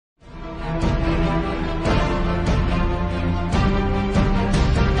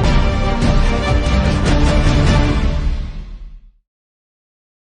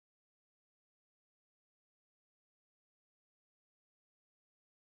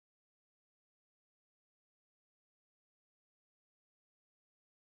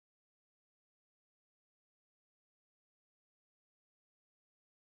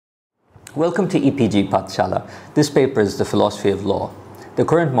Welcome to EPG Pathshala. This paper is the philosophy of law. The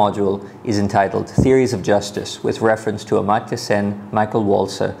current module is entitled Theories of Justice with reference to Amartya Sen, Michael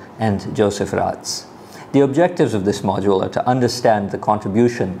Walzer and Joseph Raz. The objectives of this module are to understand the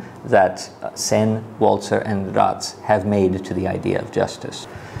contribution that Sen, Walzer and Raz have made to the idea of justice.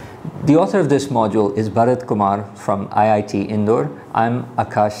 The author of this module is Bharat Kumar from IIT Indore. I'm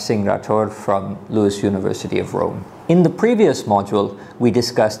Akash Singh Rathore from Lewis University of Rome. In the previous module, we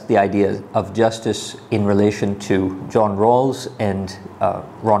discussed the idea of justice in relation to John Rawls and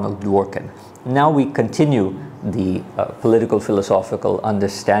Ronald Dworkin. Now we continue the political philosophical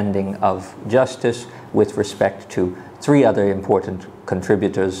understanding of justice with respect to three other important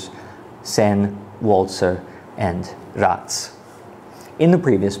contributors, Sen, Walzer, and Raz. In the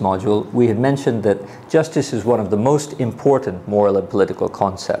previous module, we had mentioned that justice is one of the most important moral and political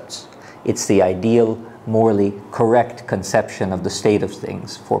concepts. It's the ideal, morally correct conception of the state of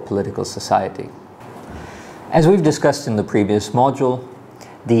things for political society. As we've discussed in the previous module,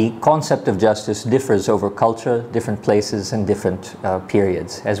 the concept of justice differs over culture, different places, and different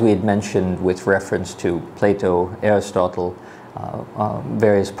periods, as we had mentioned with reference to Plato, Aristotle,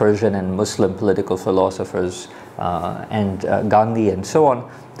 various Persian and Muslim political philosophers, and Gandhi, and so on.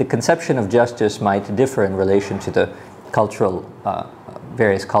 The conception of justice might differ in relation to the cultural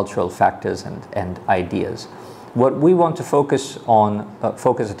various cultural factors and ideas. What we want to focus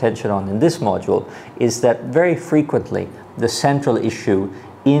attention on in this module is that very frequently the central issue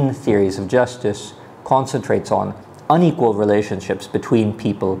in theories of justice concentrates on unequal relationships between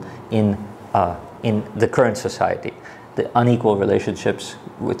people in the current society. The unequal relationships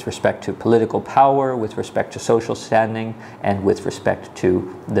with respect to political power, with respect to social standing, and with respect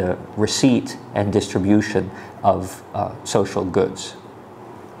to the receipt and distribution of social goods.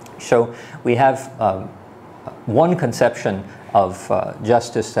 So we have one conception of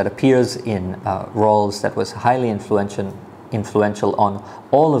justice that appears in Rawls that was highly influential on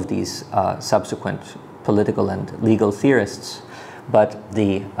all of these subsequent political and legal theorists, but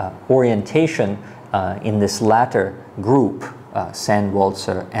the orientation in this latter group, Sen,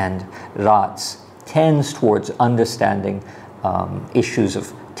 Walzer, and Raz, tends towards understanding issues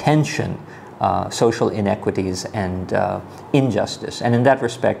of tension, social inequities, and injustice. And in that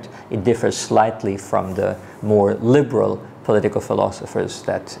respect, it differs slightly from the more liberal political philosophers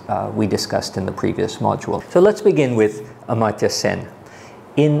that we discussed in the previous module. So let's begin with Amartya Sen.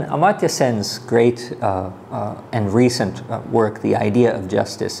 In Amartya Sen's great and recent work, The Idea of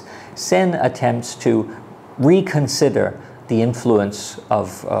Justice, Sen attempts to reconsider the influence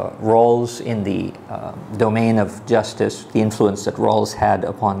of Rawls in the domain of justice, the influence that Rawls had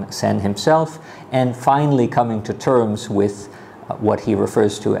upon Sen himself, and finally coming to terms with what he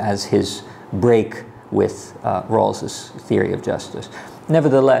refers to as his break with Rawls's theory of justice.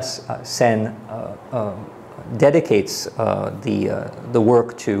 Nevertheless, Sen dedicates the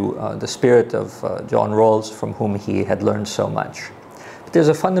work to the spirit of John Rawls, from whom he had learned so much. But there's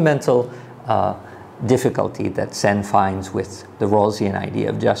a fundamental difficulty that Sen finds with the Rawlsian idea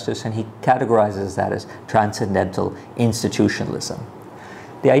of justice, and he categorizes that as transcendental institutionalism.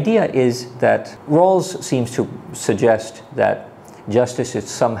 The idea is that Rawls seems to suggest that justice is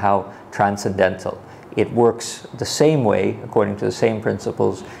somehow transcendental. It works the same way, according to the same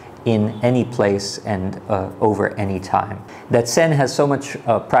principles, in any place and over any time. That Sen has so much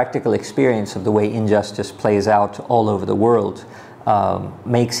practical experience of the way injustice plays out all over the world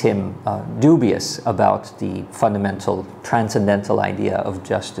makes him dubious about the fundamental transcendental idea of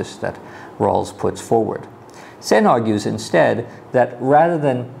justice that Rawls puts forward. Sen argues instead that rather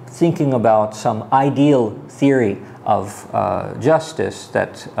than thinking about some ideal theory of justice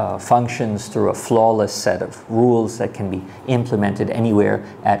that functions through a flawless set of rules that can be implemented anywhere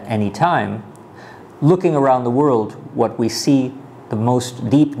at any time, looking around the world, what we see the most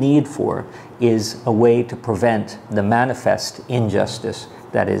deep need for is a way to prevent the manifest injustice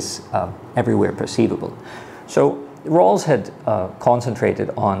that is everywhere perceivable. So Rawls had concentrated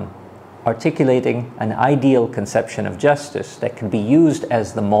on articulating an ideal conception of justice that can be used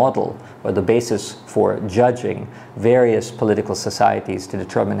as the model or the basis for judging various political societies to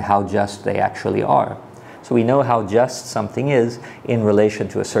determine how just they actually are. So we know how just something is in relation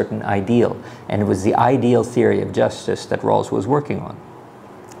to a certain ideal, and it was the ideal theory of justice that Rawls was working on.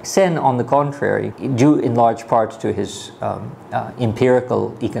 Sen, on the contrary, due in large part to his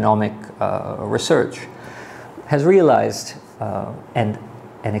empirical economic research, has realized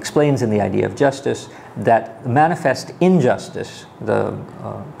and explains in The Idea of Justice that manifest injustice, the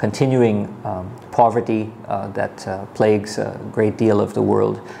continuing poverty that plagues a great deal of the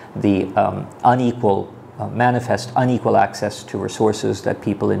world, the unequal manifest unequal access to resources that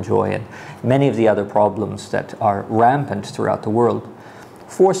people enjoy, and many of the other problems that are rampant throughout the world,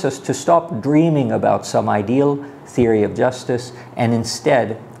 force us to stop dreaming about some ideal theory of justice and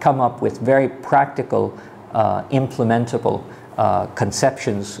instead come up with very practical, implementable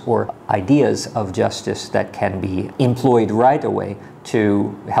conceptions or ideas of justice that can be employed right away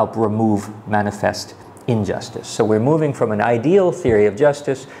to help remove manifest injustice. So we're moving from an ideal theory of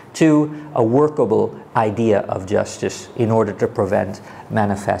justice to a workable idea of justice in order to prevent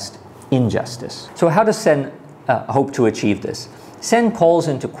manifest injustice. So how does Sen hope to achieve this? Sen calls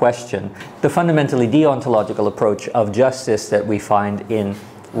into question the fundamentally deontological approach of justice that we find in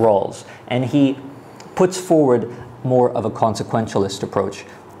Rawls, and he puts forward more of a consequentialist approach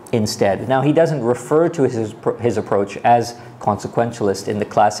instead. Now, he doesn't refer to his approach as consequentialist in the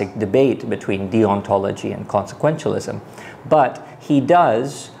classic debate between deontology and consequentialism, but he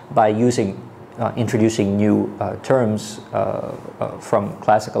does, by introducing new terms from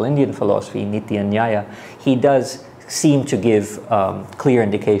classical Indian philosophy, niti and nyaya, he does seem to give clear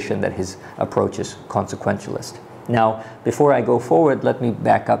indication that his approach is consequentialist. Now, before I go forward, let me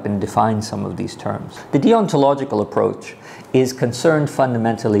back up and define some of these terms. The deontological approach is concerned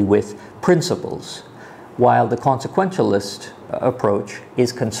fundamentally with principles, while the consequentialist approach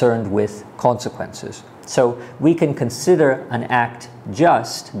is concerned with consequences. So we can consider an act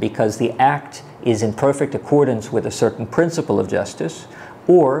just because the act is in perfect accordance with a certain principle of justice,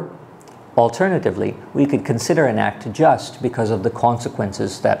 or alternatively, we could consider an act just because of the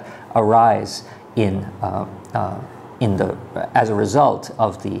consequences that arise as a result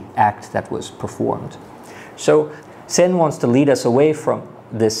of the act that was performed. So Sen wants to lead us away from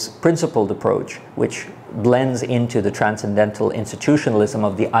this principled approach, which blends into the transcendental institutionalism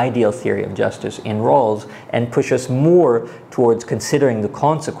of the ideal theory of justice in Rawls, and push us more towards considering the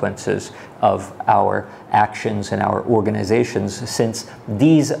consequences of our actions and our organizations, since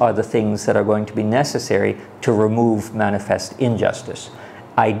these are the things that are going to be necessary to remove manifest injustice.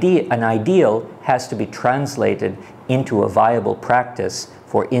 An ideal has to be translated into a viable practice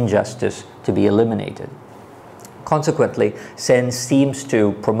for injustice to be eliminated. Consequently, Sen seems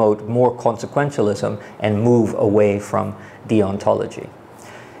to promote more consequentialism and move away from deontology.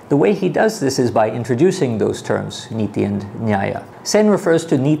 The way he does this is by introducing those terms, niti and nyaya. Sen refers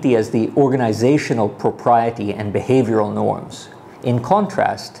to niti as the organizational propriety and behavioral norms. In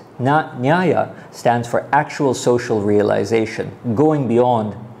contrast, nyaya stands for actual social realization, going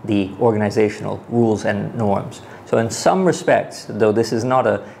beyond the organizational rules and norms. So in some respects, though this is not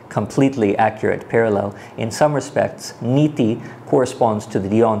a completely accurate parallel, in some respects, niti corresponds to the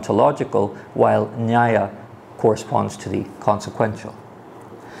deontological, while nyaya corresponds to the consequential.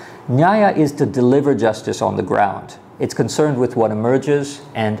 Nyaya is to deliver justice on the ground. It's concerned with what emerges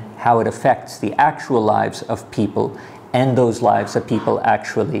and how it affects the actual lives of people, and those lives that people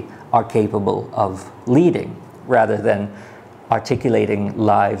actually are capable of leading, rather than articulating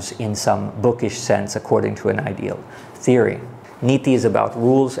lives in some bookish sense according to an ideal theory. Niti is about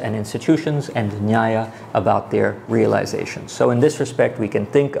rules and institutions, and nyaya about their realization. So in this respect, we can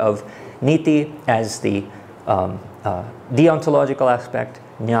think of niti as the deontological aspect,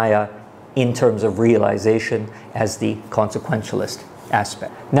 nyaya in terms of realization as the consequentialist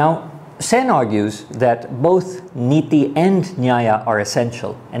aspect. Now, Sen argues that both niti and nyaya are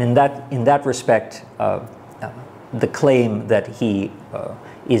essential, and in that respect, the claim that he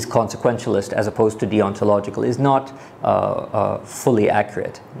is consequentialist as opposed to deontological is not fully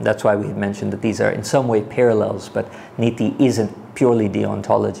accurate. That's why we had mentioned that these are in some way parallels, but niti isn't purely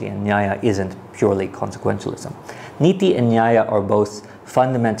deontology and nyaya isn't purely consequentialism. Niti and nyaya are both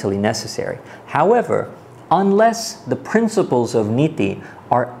fundamentally necessary. However, unless the principles of niti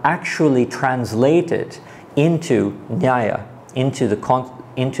are actually translated into nyaya, into the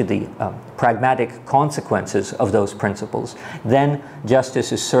pragmatic consequences of those principles, then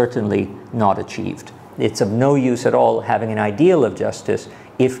justice is certainly not achieved. It's of no use at all having an ideal of justice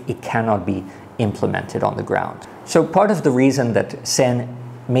if it cannot be implemented on the ground. So part of the reason that Sen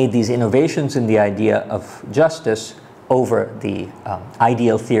made these innovations in the idea of justice over the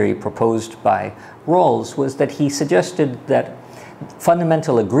ideal theory proposed by Rawls was that he suggested that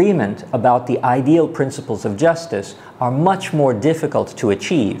fundamental agreement about the ideal principles of justice are much more difficult to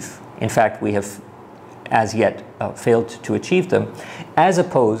achieve. In fact, we have as yet failed to achieve them, as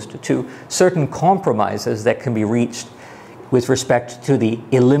opposed to certain compromises that can be reached with respect to the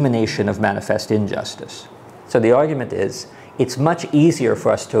elimination of manifest injustice. So the argument is, it's much easier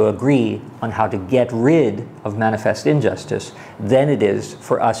for us to agree on how to get rid of manifest injustice than it is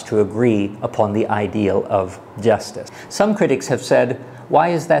for us to agree upon the ideal of justice. Some critics have said, why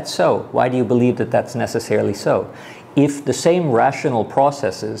is that so? Why do you believe that that's necessarily so? If the same rational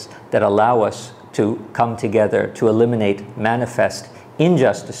processes that allow us to come together to eliminate manifest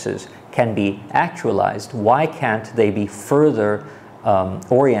injustices can be actualized, why can't they be further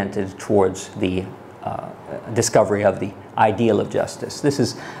oriented towards the discovery of the ideal of justice? This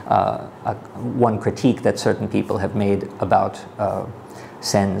is one critique that certain people have made about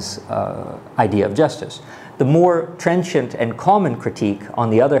Sen's idea of justice. The more trenchant and common critique, on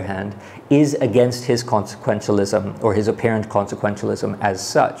the other hand, is against his consequentialism, or his apparent consequentialism as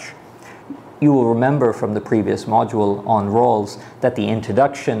such. You will remember from the previous module on Rawls that the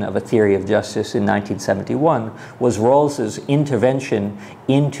introduction of a theory of justice in 1971 was Rawls's intervention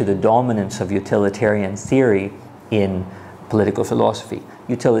into the dominance of utilitarian theory in political philosophy.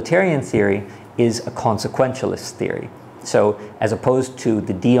 Utilitarian theory is a consequentialist theory. So, as opposed to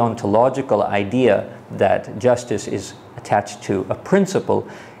the deontological idea that justice is attached to a principle,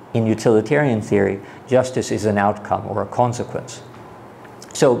 in utilitarian theory, justice is an outcome or a consequence.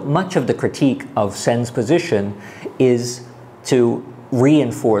 So much of the critique of Sen's position is to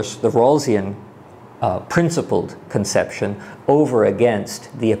reinforce the Rawlsian principled conception over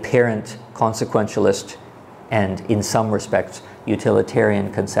against the apparent consequentialist and, in some respects,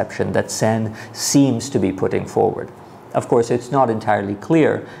 utilitarian conception that Sen seems to be putting forward. Of course, it's not entirely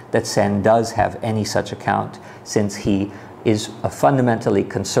clear that Sen does have any such account, since he is fundamentally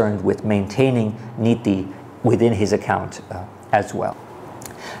concerned with maintaining niti within his account as well.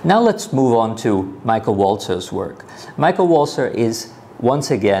 Now let's move on to Michael Walzer's work. Michael Walzer is,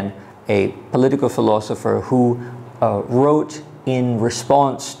 once again, a political philosopher who wrote in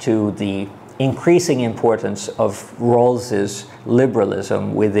response to the increasing importance of Rawls's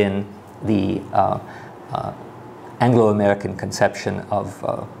liberalism within the Anglo-American conception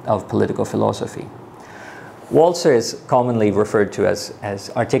of political philosophy. Walzer is commonly referred to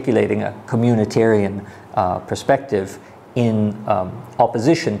as articulating a communitarian perspective in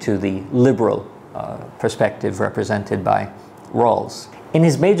opposition to the liberal perspective represented by Rawls. In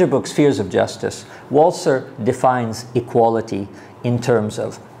his major book, Spheres of Justice, Walzer defines equality in terms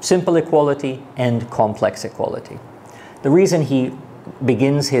of simple equality and complex equality. The reason he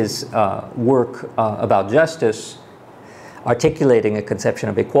begins his work about justice articulating a conception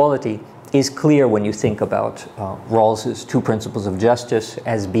of equality is clear when you think about Rawls's two principles of justice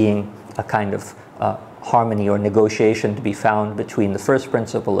as being a kind of harmony or negotiation to be found between the first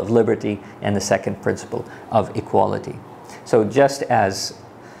principle of liberty and the second principle of equality. So just as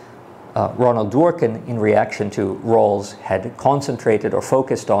Ronald Dworkin, in reaction to Rawls, had concentrated or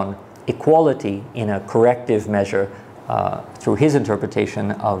focused on equality in a corrective measure through his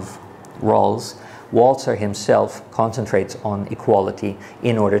interpretation of Rawls, Walzer himself concentrates on equality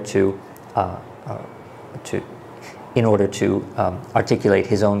in order to articulate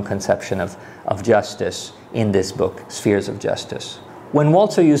his own conception of justice in this book, Spheres of Justice. When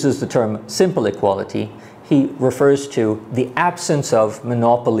Walzer uses the term simple equality, he refers to the absence of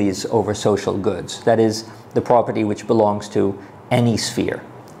monopolies over social goods, that is, the property which belongs to any sphere.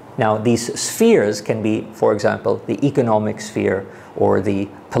 Now, these spheres can be, for example, the economic sphere, or the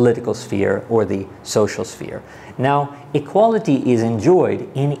political sphere, or the social sphere. Now, equality is enjoyed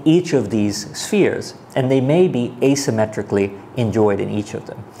in each of these spheres, and they may be asymmetrically enjoyed in each of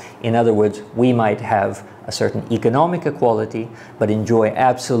them. In other words, we might have a certain economic equality, but enjoy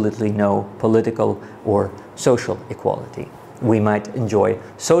absolutely no political or social equality. We might enjoy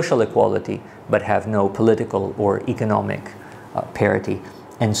social equality, but have no political or economic parity,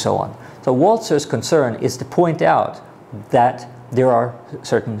 and so on. So Walzer's concern is to point out that there are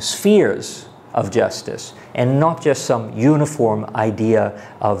certain spheres of justice, and not just some uniform idea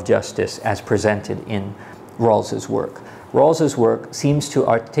of justice as presented in Rawls's work. Rawls's work seems to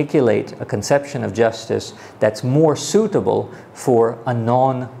articulate a conception of justice that's more suitable for a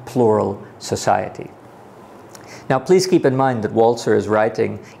non-plural society. Now, please keep in mind that Walzer is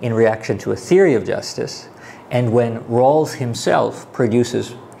writing in reaction to a theory of justice, and when Rawls himself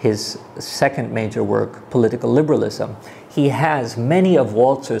produces his second major work, Political Liberalism, he has many of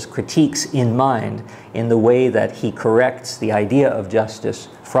Walzer's critiques in mind in the way that he corrects the idea of justice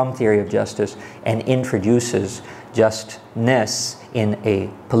from theory of justice and introduces justness in a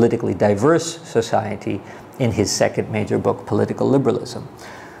politically diverse society in his second major book, Political Liberalism.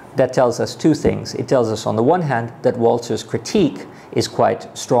 That tells us two things. It tells us, on the one hand, that Walzer's critique is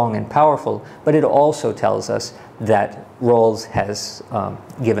quite strong and powerful, but it also tells us that Rawls has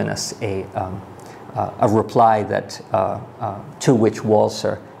given us a a reply that to which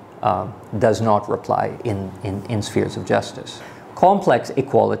Walzer does not reply in Spheres of Justice. Complex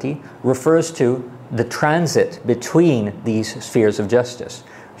equality refers to the transit between these spheres of justice.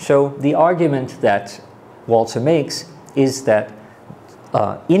 So the argument that Walzer makes is that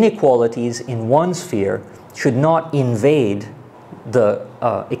inequalities in one sphere should not invade the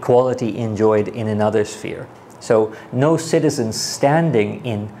equality enjoyed in another sphere. So no citizen's standing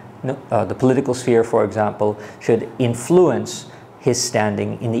in the political sphere, for example, should influence his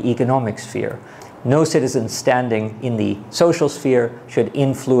standing in the economic sphere. No citizen's standing in the social sphere should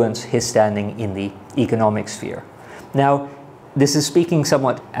influence his standing in the economic sphere. Now, this is speaking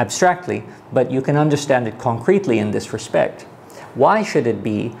somewhat abstractly, but you can understand it concretely in this respect. Why should it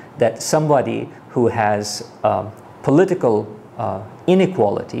be that somebody who has political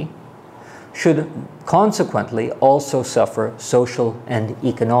inequality should consequently also suffer social and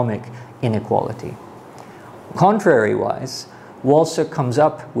economic inequality? Contrary-wise, Walzer comes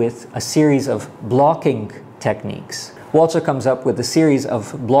up with a series of blocking techniques. Walzer comes up with a series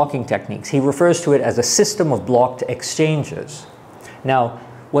of blocking techniques. He refers to it as a system of blocked exchanges. Now,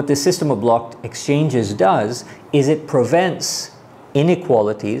 what the system of blocked exchanges does is it prevents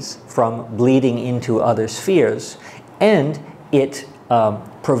inequalities from bleeding into other spheres, and it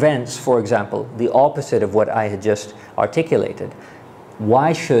prevents, for example, the opposite of what I had just articulated.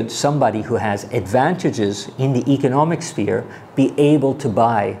 Why should somebody who has advantages in the economic sphere be able to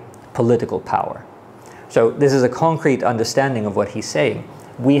buy political power? So this is a concrete understanding of what he's saying.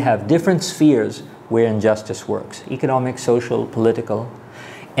 We have different spheres where injustice works: economic, social, political.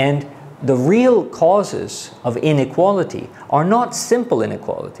 And the real causes of inequality are not simple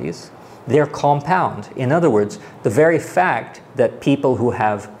inequalities. They're compound. In other words, the very fact that people who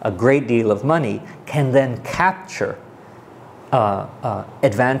have a great deal of money can then capture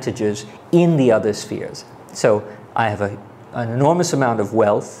advantages in the other spheres. So I have an enormous amount of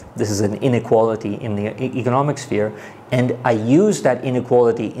wealth. This is an inequality in the economic sphere, and I use that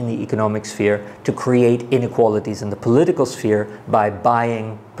inequality in the economic sphere to create inequalities in the political sphere by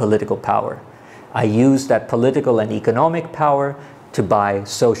buying political power. I use that political and economic power to buy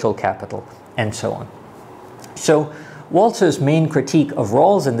social capital, and so on. So Walzer's main critique of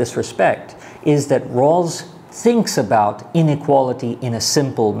Rawls in this respect is that Rawls thinks about inequality in a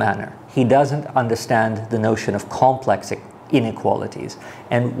simple manner. He doesn't understand the notion of complex inequalities.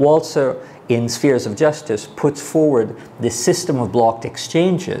 And Walzer, in Spheres of Justice, puts forward this system of blocked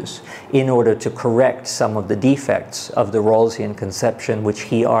exchanges in order to correct some of the defects of the Rawlsian conception, which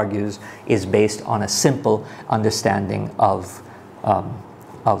he argues is based on a simple understanding of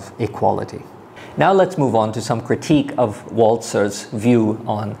equality. Now let's move on to some critique of Walzer's view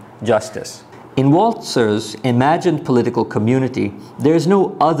on justice. In Walzer's imagined political community, there's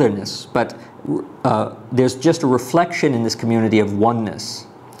no otherness, but there's just a reflection in this community of oneness.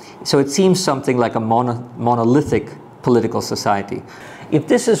 So it seems something like a monolithic political society. If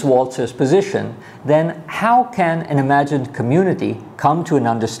this is Walzer's position, then how can an imagined community come to an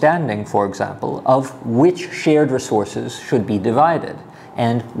understanding, for example, of which shared resources should be divided,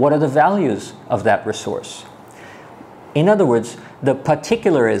 and what are the values of that resource? In other words, the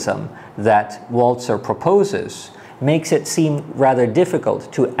particularism that Walzer proposes makes it seem rather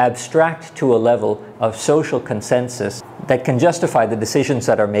difficult to abstract to a level of social consensus that can justify the decisions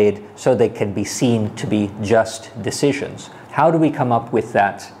that are made so they can be seen to be just decisions. How do we come up with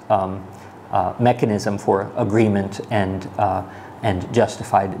that mechanism for agreement and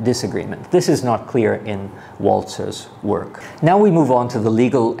justified disagreement? This is not clear in Walzer's work. Now we move on to the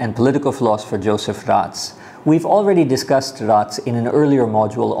legal and political philosopher Joseph Raz. We've already discussed Raz in an earlier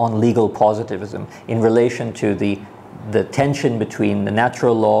module on legal positivism in relation to the tension between the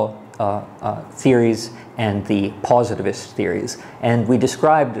natural law theories and the positivist theories. And we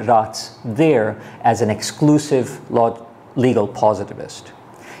described Raz there as an exclusive legal positivist.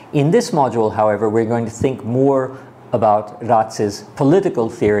 In this module, however, we're going to think more about Raz's political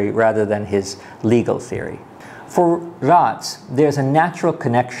theory rather than his legal theory. For Raz, there's a natural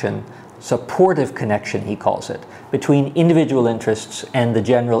connection, supportive connection, he calls it, between individual interests and the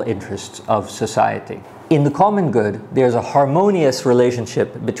general interests of society. In the common good, there's a harmonious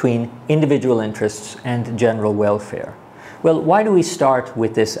relationship between individual interests and general welfare. Well, why do we start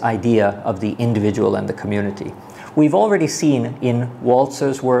with this idea of the individual and the community? We've already seen in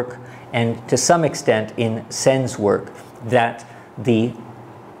Walzer's work, and to some extent in Sen's work, that the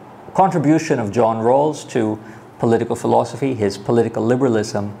contribution of John Rawls to political philosophy, his political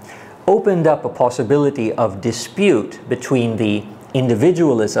liberalism, opened up a possibility of dispute between the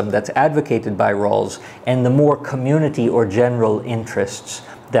individualism that's advocated by Rawls and the more community or general interests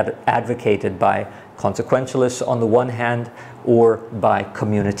that are advocated by consequentialists on the one hand, or by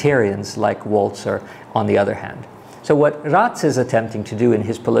communitarians like Walzer on the other hand. So what Raz is attempting to do in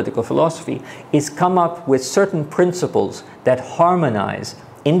his political philosophy is come up with certain principles that harmonize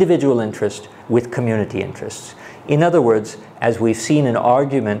individual interest with community interests. In other words, as we've seen an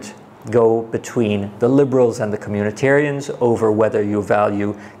argument go between the liberals and the communitarians over whether you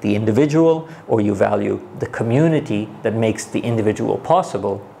value the individual or you value the community that makes the individual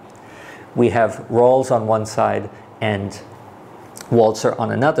possible, we have Rawls on one side and Walzer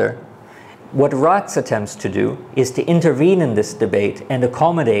on another. What Raz attempts to do is to intervene in this debate and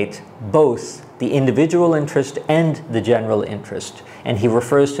accommodate both the individual interest and the general interest. And he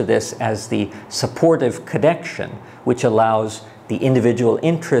refers to this as the supportive connection, which allows the individual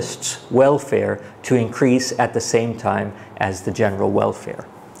interest's welfare to increase at the same time as the general welfare.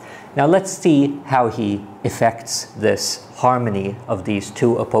 Now let's see how he effects this harmony of these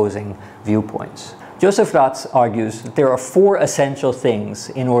two opposing viewpoints. Joseph Raz argues that there are four essential things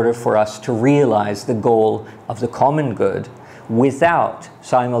in order for us to realize the goal of the common good without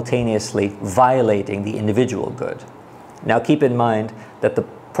simultaneously violating the individual good. Now keep in mind that the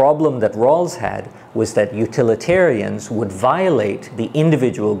problem that Rawls had was that utilitarians would violate the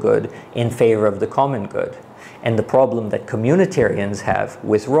individual good in favor of the common good. And the problem that communitarians have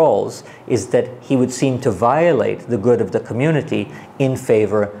with Rawls is that he would seem to violate the good of the community in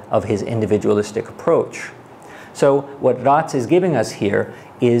favor of his individualistic approach. So what Raz is giving us here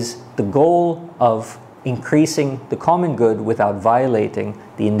is the goal of increasing the common good without violating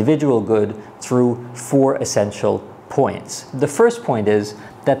the individual good through four essential points. The first point is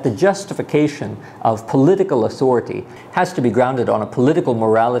that the justification of political authority has to be grounded on a political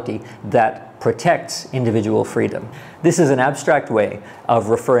morality that protects individual freedom. This is an abstract way of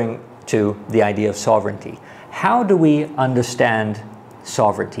referring to the idea of sovereignty. How do we understand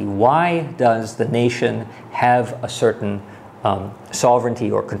sovereignty? Why does the nation have a certain sovereignty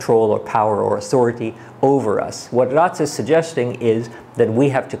or control or power or authority over us? What Raz is suggesting is that we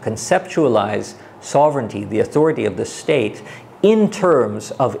have to conceptualize sovereignty, the authority of the state, in terms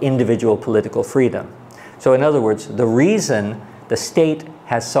of individual political freedom. So in other words, the reason the state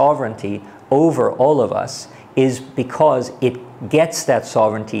has sovereignty over all of us is because it gets that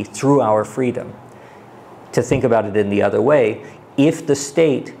sovereignty through our freedom. To think about it in the other way, if the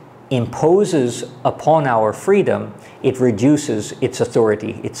state imposes upon our freedom, it reduces its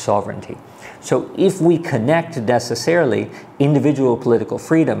authority, its sovereignty. So if we connect necessarily individual political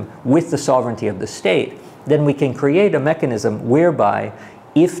freedom with the sovereignty of the state, then we can create a mechanism whereby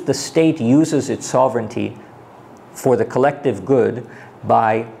if the state uses its sovereignty for the collective good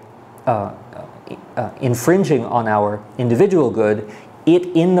by infringing on our individual good, it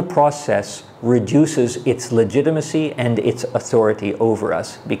in the process reduces its legitimacy and its authority over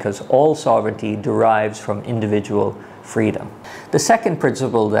us, because all sovereignty derives from individual freedom. The second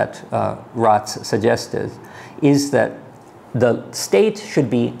principle that Raz suggested is that the state should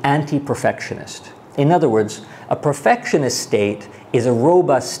be anti-perfectionist. In other words, a perfectionist state is a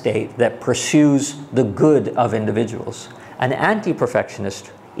robust state that pursues the good of individuals. An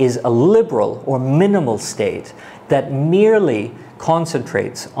anti-perfectionist is a liberal or minimal state that merely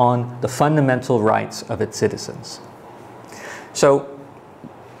concentrates on the fundamental rights of its citizens. So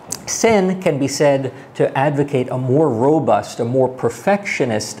Sen can be said to advocate a more robust, a more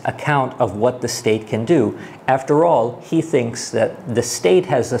perfectionist account of what the state can do. After all, he thinks that the state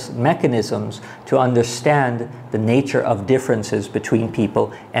has mechanisms to understand the nature of differences between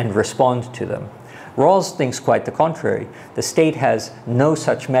people and respond to them. Rawls thinks quite the contrary. The state has no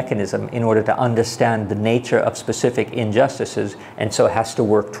such mechanism in order to understand the nature of specific injustices, and so has to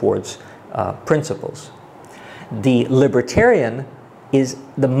work towards principles. The libertarian is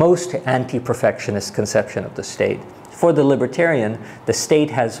the most anti-perfectionist conception of the state. For the libertarian, the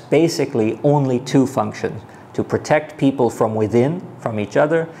state has basically only two functions: to protect people from within, from each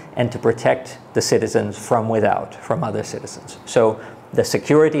other, and to protect the citizens from without, from other citizens. So the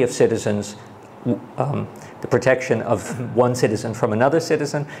security of citizens, the protection of one citizen from another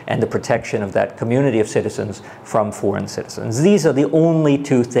citizen, and the protection of that community of citizens from foreign citizens. These are the only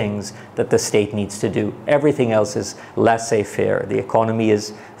two things that the state needs to do. Everything else is laissez-faire. The economy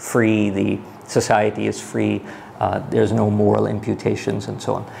is free, the society is free, there's no moral imputations and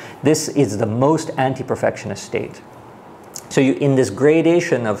so on. This is the most anti-perfectionist state. So in this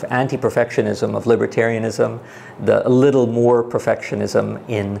gradation of anti-perfectionism, of libertarianism, a little more perfectionism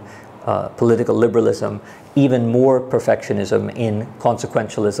in political liberalism, even more perfectionism in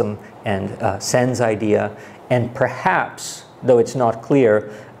consequentialism and Sen's idea, and perhaps, though it's not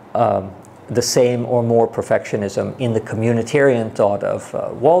clear, the same or more perfectionism in the communitarian thought of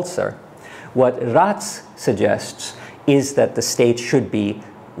Walzer. What Raz suggests is that the state should be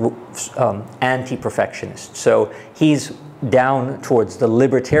anti-perfectionist. So he's down towards the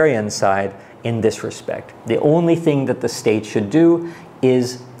libertarian side in this respect. The only thing that the state should do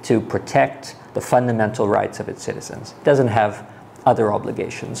is to protect the fundamental rights of its citizens. It doesn't have other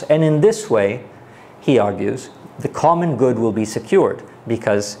obligations. And in this way, he argues, the common good will be secured,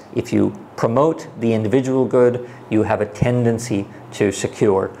 because if you promote the individual good, you have a tendency to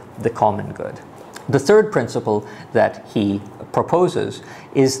secure the common good. The third principle that he proposes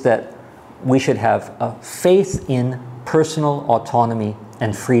is that we should have a faith in personal autonomy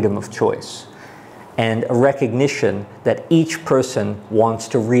and freedom of choice, and a recognition that each person wants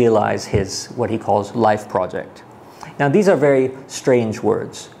to realize his, what he calls, life project. Now, these are very strange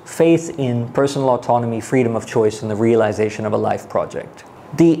words. Faith in personal autonomy, freedom of choice, and the realization of a life project.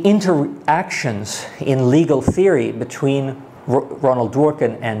 The interactions in legal theory between Ronald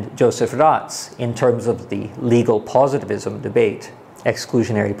Dworkin and Joseph Raz in terms of the legal positivism debate,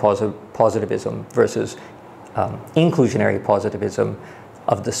 exclusionary positivism versus inclusionary positivism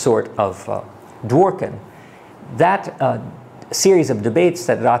of the sort of Dworkin, that series of debates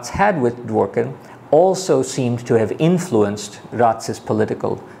that Raz had with Dworkin also seemed to have influenced Raz's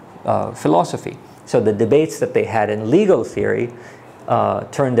political philosophy. So the debates that they had in legal theory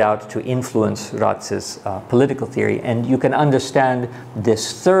turned out to influence Raz's political theory. And you can understand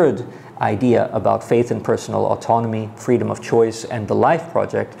this third idea about faith in personal autonomy, freedom of choice, and the life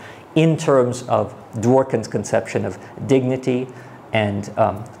project in terms of Dworkin's conception of dignity and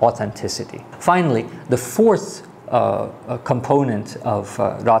authenticity. Finally, the fourth component of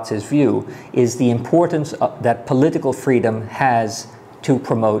Raz's view is the importance that political freedom has to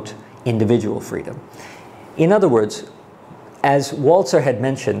promote individual freedom. In other words, as Walzer had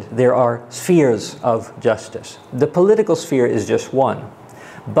mentioned, there are spheres of justice. The political sphere is just one,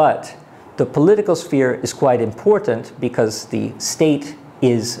 but the political sphere is quite important because the state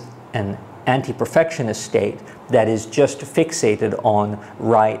is an anti-perfectionist state that is just fixated on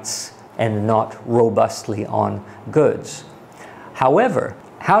rights and not robustly on goods. However,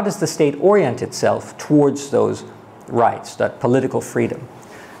 how does the state orient itself towards those rights, that political freedom?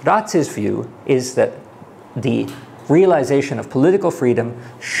 Raz's view is that the realization of political freedom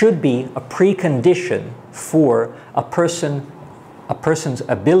should be a precondition for a person's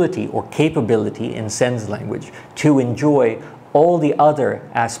ability or capability, in Sen's language, to enjoy all the other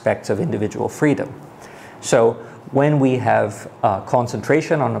aspects of individual freedom. So when we have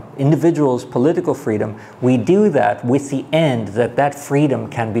concentration on an individual's political freedom, we do that with the end that that freedom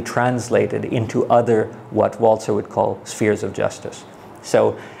can be translated into other, what Walzer would call, spheres of justice.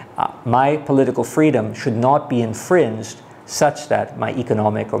 So my political freedom should not be infringed such that my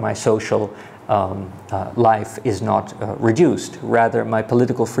economic or my social life is not reduced. Rather, my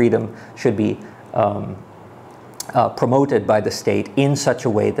political freedom should be promoted by the state in such a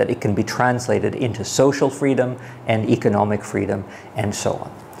way that it can be translated into social freedom and economic freedom and so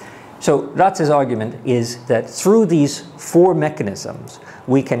on. So Raz's argument is that through these four mechanisms,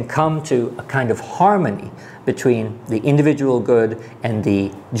 we can come to a kind of harmony between the individual good and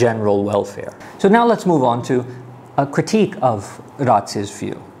the general welfare. So now let's move on to a critique of Raz's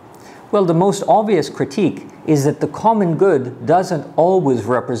view. Well, the most obvious critique is that the common good doesn't always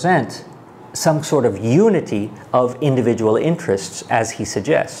represent some sort of unity of individual interests, as he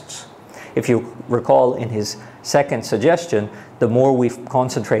suggests. If you recall in his second suggestion, the more we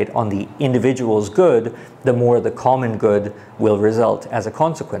concentrate on the individual's good, the more the common good will result as a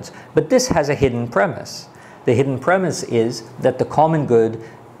consequence. But this has a hidden premise. The hidden premise is that the common good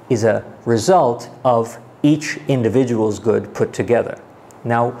is a result of each individual's good put together.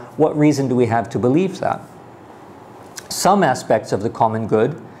 Now, what reason do we have to believe that? Some aspects of the common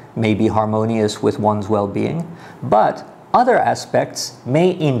good may be harmonious with one's well-being, but other aspects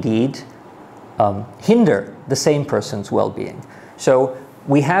may indeed hinder the same person's well-being. So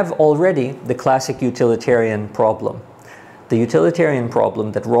we have already the classic utilitarian problem. The utilitarian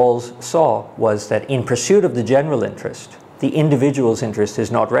problem that Rawls saw was that in pursuit of the general interest, the individual's interest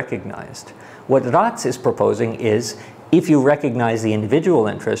is not recognized. What Raz is proposing is, if you recognize the individual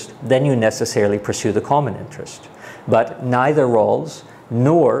interest, then you necessarily pursue the common interest. But neither Rawls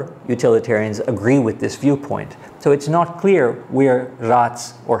nor utilitarians agree with this viewpoint. So it's not clear where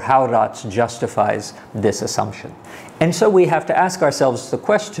Raz or how Raz justifies this assumption. And so we have to ask ourselves the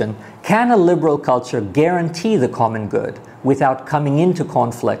question, can a liberal culture guarantee the common good without coming into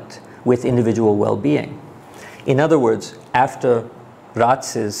conflict with individual well-being? In other words, after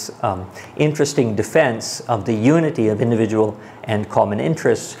Raz's interesting defense of the unity of individual and common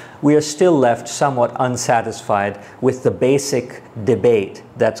interests, we are still left somewhat unsatisfied with the basic debate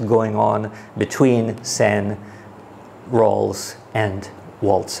that's going on between Sen, Rawls, and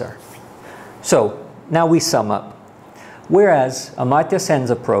Walzer. So now we sum up. Whereas Amartya Sen's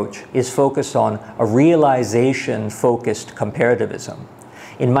approach is focused on a realization-focused comparativism,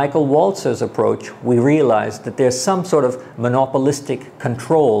 in Michael Walzer's approach, we realized that there's some sort of monopolistic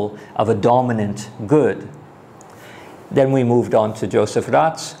control of a dominant good. Then we moved on to Joseph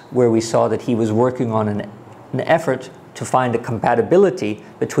Raz, where we saw that he was working on an effort to find a compatibility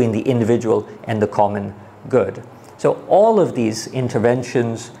between the individual and the common good. So all of these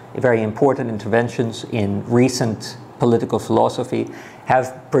interventions, very important interventions in recent political philosophy,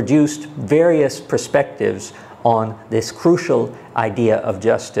 have produced various perspectives on this crucial idea of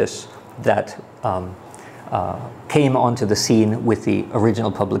justice that came onto the scene with the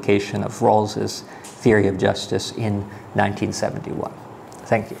original publication of Rawls's Theory of Justice in 1971.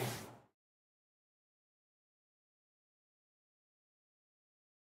 Thank you.